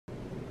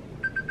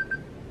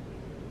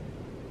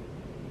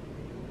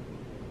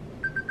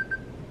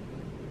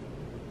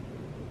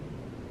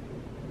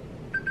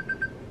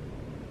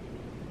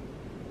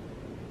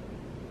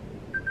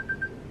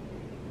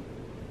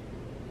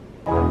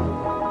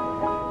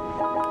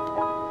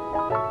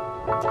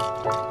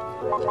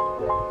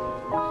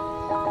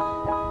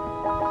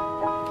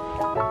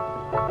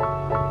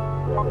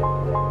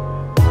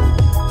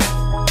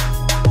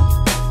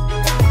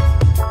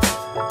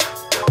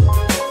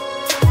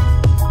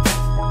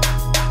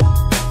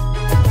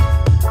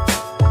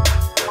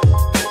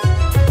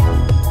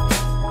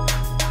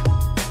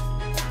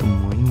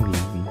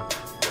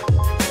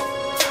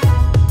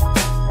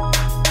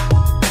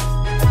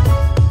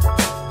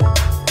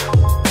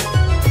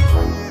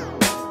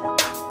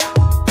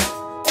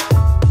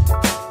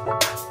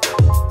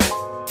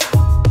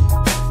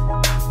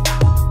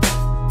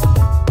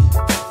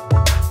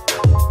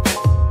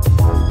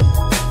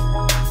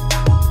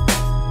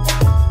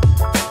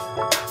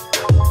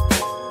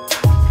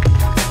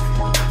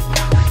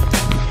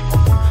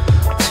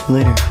you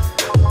later.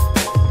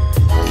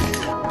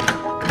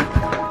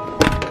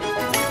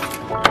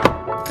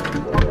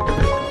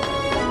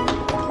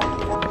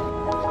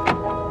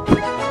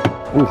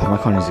 Ooh, my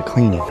car needs a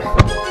cleaning.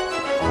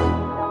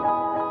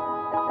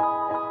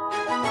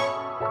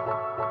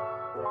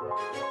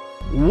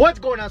 What's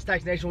going on,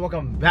 Stacks Nation?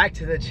 Welcome back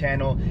to the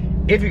channel.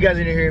 If you guys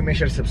are new here, make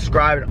sure to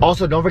subscribe. And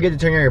also, don't forget to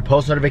turn on your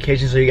post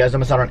notifications so you guys don't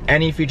miss out on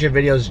any future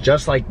videos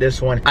just like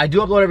this one. I do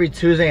upload every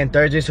Tuesday and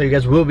Thursday, so you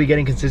guys will be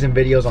getting consistent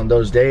videos on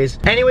those days.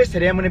 Anyways,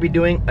 today I'm going to be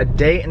doing a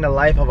day in the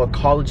life of a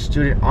college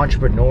student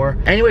entrepreneur.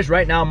 Anyways,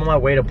 right now I'm on my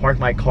way to park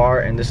my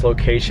car in this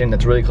location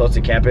that's really close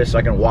to campus so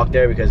I can walk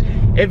there, because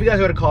if you guys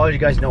go to college, you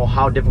guys know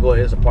how difficult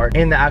it is to park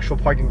in the actual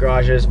parking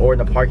garages or in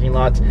the parking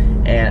lots.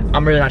 And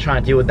I'm really not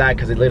trying to deal with that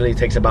because it literally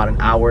takes about an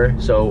hour.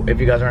 So if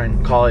you guys are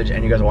in college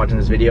and you guys are watching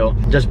this video,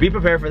 just be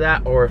prepared for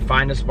that, or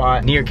find a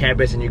spot near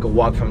campus and you can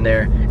walk from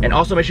there. And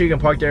also make sure you can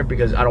park there,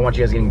 because I don't want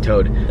you guys getting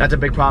towed. That's a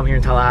big problem here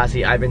in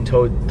Tallahassee. I've been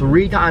towed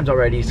 3 times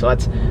already, so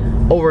that's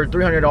over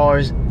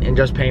 $300 in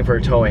just paying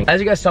for towing.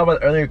 As you guys saw by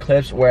the earlier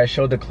clips where I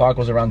showed the clock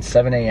was around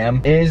 7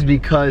 a.m. is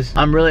because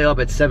I'm really up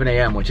at 7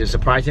 a.m. which is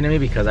surprising to me,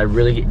 because I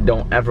really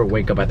don't ever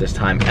wake up at this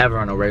time ever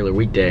on a regular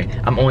weekday.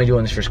 I'm only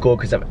doing this for school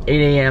because I'm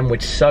 8 a.m.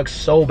 which sucks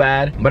so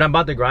bad, but I'm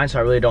about to grind, so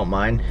I really don't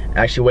mind.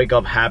 I actually wake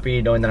up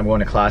happy knowing that I'm going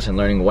to class and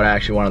learning what I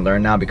actually want to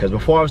learn now, because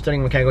before I was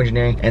studying mechanical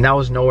engineering and that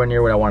was nowhere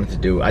near what I wanted to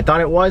do. I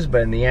thought it was,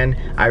 but in the end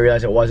I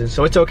realized it wasn't.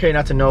 So it's okay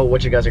not to know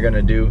what you guys are going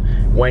to do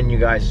when you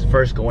guys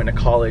first go into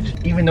college,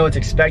 even though it's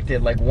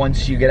expected. Like,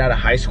 once you get out of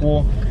high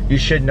school, you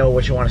should know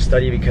what you want to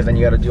study, because then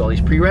you got to do all these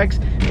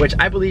prereqs, which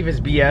I believe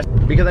is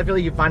BS, because I feel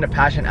like you find a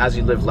passion as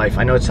you live life.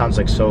 I know it sounds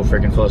like so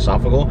freaking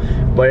philosophical,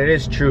 but it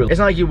is true. It's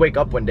not like you wake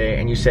up one day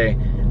and you say,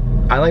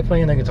 I like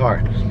playing the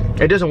guitar.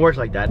 It doesn't work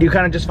like that. You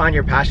kind of just find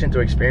your passion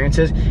through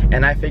experiences,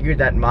 and I figured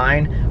that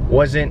mine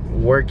wasn't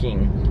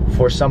working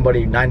for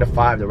somebody 9 to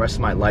 5 the rest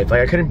of my life.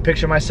 Like, I couldn't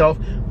picture myself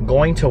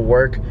going to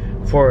work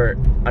for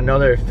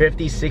another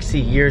 50, 60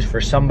 years for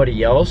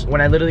somebody else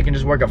when I literally can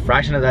just work a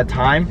fraction of that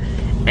time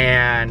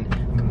and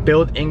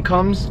build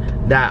incomes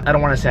that, I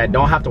don't want to say I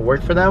don't have to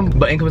work for them,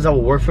 but incomes that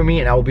will work for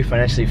me, and I will be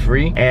financially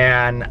free,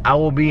 and I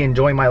will be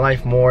enjoying my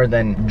life more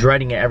than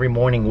dreading it every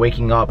morning,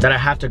 waking up that I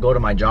have to go to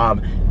my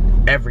job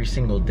every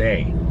single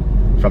day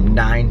from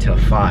 9 to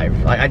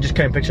 5. Like, I just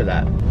couldn't picture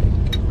that.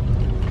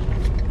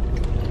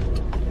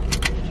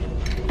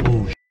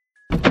 Ooh,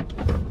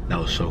 that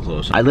was so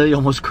close. I literally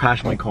almost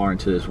crashed my car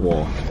into this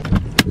wall.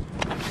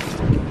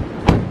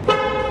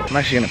 I'm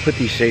actually gonna put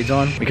these shades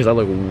on because I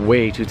look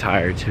way too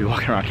tired to be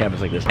walking around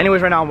campus like this.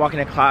 Anyways, right now I'm walking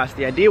to class.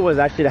 The idea was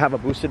actually to have a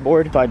boosted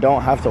board so I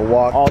don't have to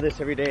walk all this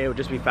every day. It would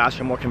just be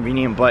faster and more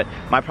convenient. But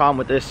my problem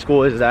with this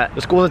school is that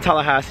the school's in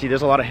Tallahassee,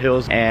 there's a lot of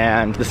hills,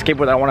 and the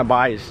skateboard that I wanna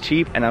buy is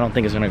cheap, and I don't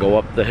think it's gonna go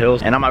up the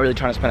hills. And I'm not really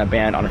trying to spend a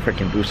band on a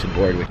freaking boosted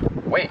board.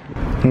 Wait.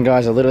 And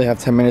guys, I literally have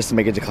 10 minutes to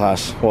make it to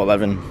class. Well,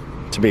 11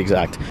 to be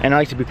exact. And I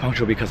like to be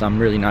punctual because I'm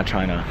really not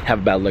trying to have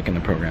a bad look in the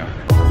program.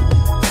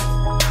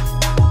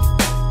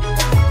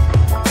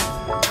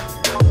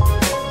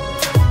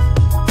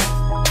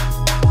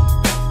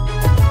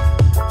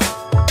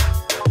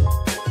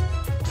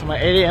 My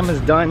 8 a.m. is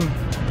done.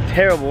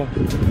 Terrible.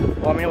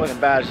 Well, I mean, it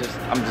wasn't bad, it's just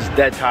I'm just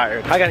dead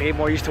tired. I gotta get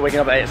more used to waking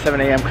up at 7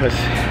 a.m. because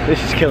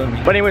this is killing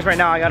me. But anyways, right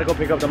now I gotta go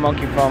pick up the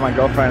monkey from my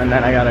girlfriend, and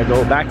then I gotta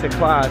go back to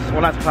class.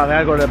 Well, not to class,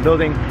 I gotta go to the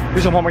building,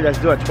 do some homework that's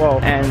due at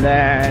 12, and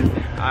then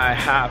I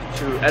have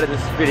to edit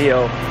this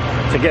video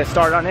to get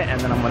started on it, and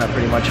then I'm gonna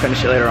pretty much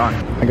finish it later on.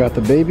 I got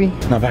the baby,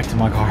 now back to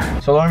my car.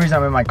 So the only reason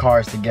I'm in my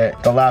car is to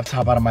get the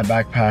laptop out of my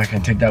backpack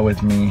and take that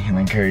with me, and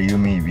then carry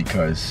Yumi,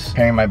 because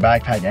carrying my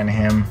backpack and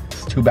him,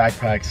 it's 2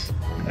 backpacks.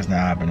 That's not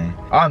happening.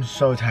 I'm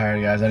so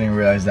tired, guys. I didn't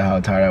realize how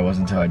tired I was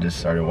until I just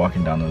started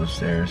walking down those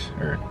stairs,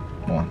 or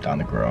well, down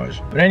the garage.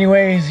 But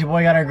anyways, your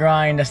boy gotta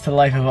grind. That's the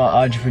life of an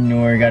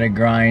entrepreneur. Gotta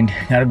grind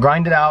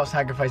it out,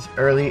 sacrifice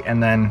early,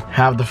 and then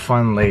have the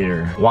fun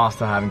later while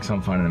still having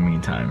some fun in the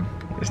meantime.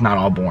 It's not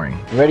all boring.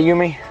 You ready,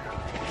 Yumi?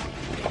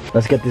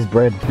 Let's get this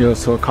bread. Yo,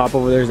 so a cop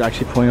over there is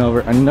actually pulling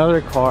over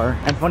another car.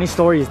 And funny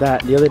story is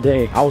that the other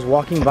day I was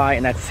walking by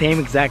and that same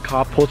exact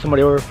cop pulled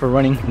somebody over for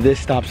running this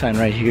stop sign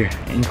right here.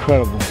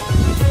 Incredible.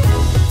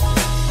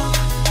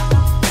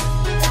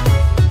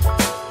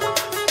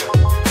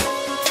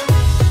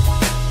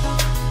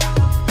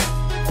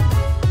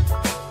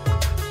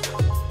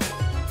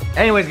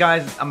 Anyways,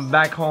 guys, I'm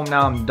back home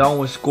now. I'm done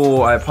with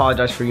school. I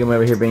apologize for you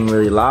over here being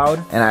really loud,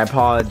 and I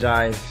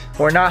apologize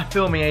for not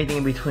filming anything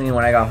in between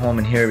when I got home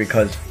in here,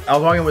 because I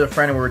was walking with a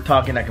friend and we were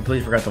talking. I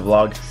completely forgot to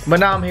vlog.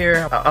 But now I'm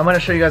here. I'm gonna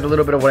show you guys a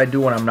little bit of what I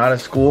do when I'm not at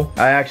school.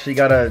 I actually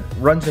gotta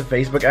run some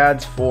Facebook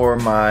ads for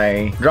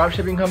my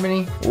dropshipping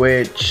company,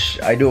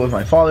 which I do it with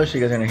my father, so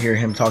you guys are gonna hear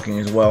him talking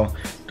as well.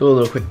 Do a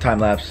little quick time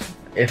lapse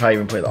if I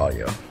even play the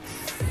audio.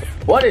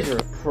 What is your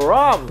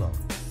problem?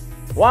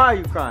 Why are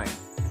you crying?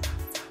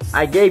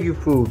 I gave you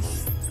food.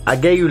 I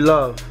gave you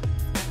love.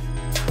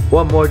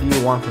 What more do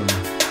you want from me?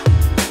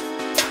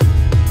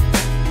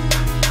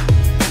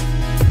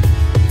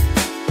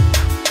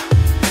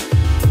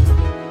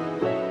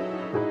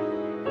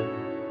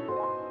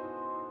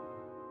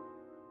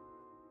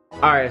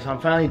 Alright, so I'm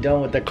finally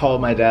done with the call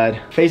with my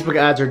dad. Facebook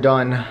ads are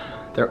done.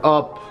 They're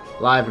up,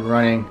 live and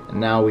running,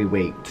 and now we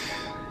wait.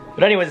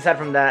 But anyways, aside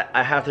from that,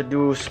 I have to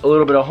do a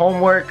little bit of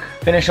homework,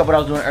 finish up what I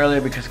was doing earlier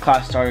because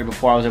class started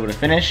before I was able to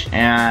finish.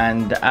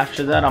 And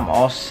after that, I'm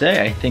all set.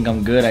 I think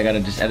I'm good. I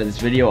gotta just edit this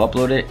video,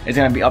 upload it. It's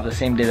gonna be up the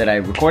same day that I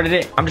recorded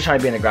it. I'm just trying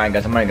to be in the grind,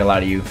 guys. I'm not gonna lie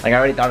to you. Like, I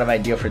already thought of an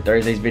idea for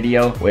Thursday's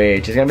video,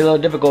 which is gonna be a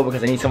little difficult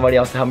because I need somebody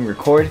else to help me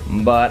record,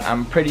 but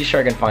I'm pretty sure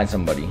I can find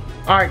somebody.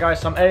 Alright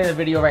guys, so I'm editing the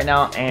video right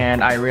now,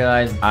 and I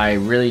realized I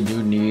really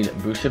do need a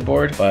boosted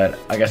board, but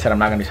like I said, I'm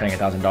not gonna be spending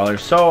 $1,000,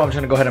 so I'm just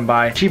gonna go ahead and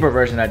buy a cheaper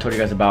version that I told you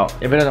guys about.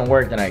 If it doesn't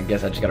work, then I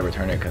guess I just gotta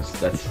return it because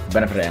that's the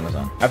benefit of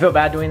Amazon. I feel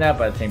bad doing that,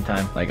 but at the same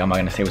time, like, I'm not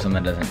gonna stay with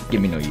something that doesn't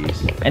give me no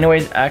use.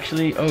 Anyways,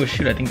 actually, oh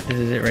shoot, I think this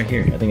is it right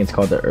here. I think it's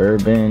called the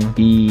Urban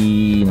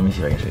E, let me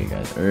see if I can show you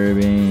guys.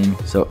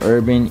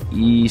 Urban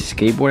E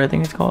skateboard, I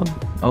think it's called.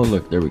 Oh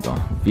look, there we go,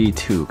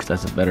 V2, because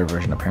that's a better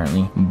version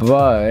apparently.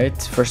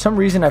 But for some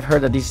reason, I've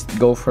heard that these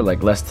go for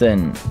like less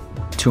than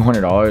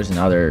 $200, and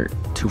now they're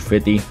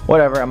 $250.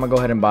 Whatever, I'm gonna go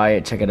ahead and buy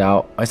it, check it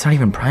out. Oh, it's not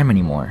even Prime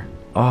anymore.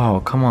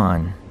 Oh, come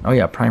on. Oh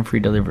yeah, Prime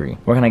free delivery.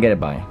 Where can I get it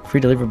by? Free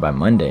delivery by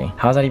Monday.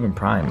 How's that even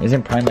Prime?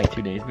 Isn't Prime like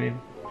 2 days, babe?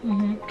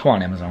 Come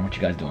on, Amazon, what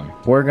you guys doing?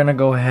 We're gonna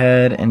go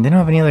ahead, and they don't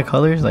have any other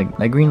colors? Like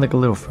green look a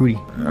little fruity.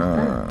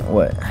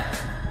 What?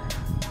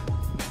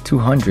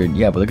 200,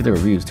 yeah, but look at the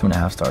reviews,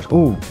 2.5 stars.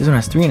 Ooh, this one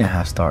has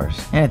 3.5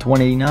 stars, and it's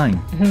 189.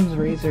 It was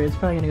Razor, it's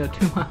probably gonna go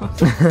 2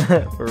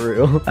 miles. For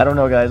real. I don't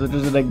know, guys, which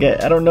one should I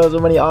get? I don't know, so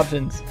many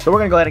options. So we're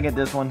gonna go ahead and get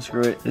this one,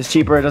 screw it. It's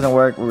cheaper, it doesn't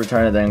work, we'll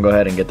return it, then go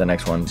ahead and get the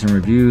next one. Some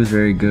reviews,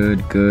 very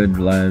good,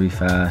 reliably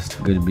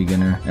fast, good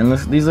beginner. And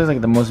these look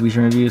like the most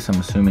recent reviews, so I'm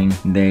assuming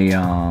they,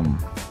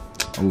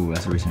 ooh,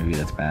 that's a recent review,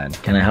 that's bad.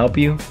 Can I help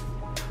you?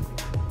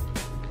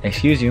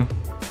 Excuse you.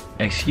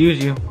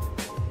 Excuse you.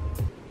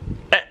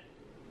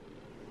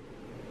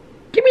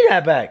 Give me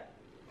that back.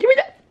 Give me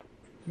that.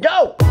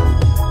 Go!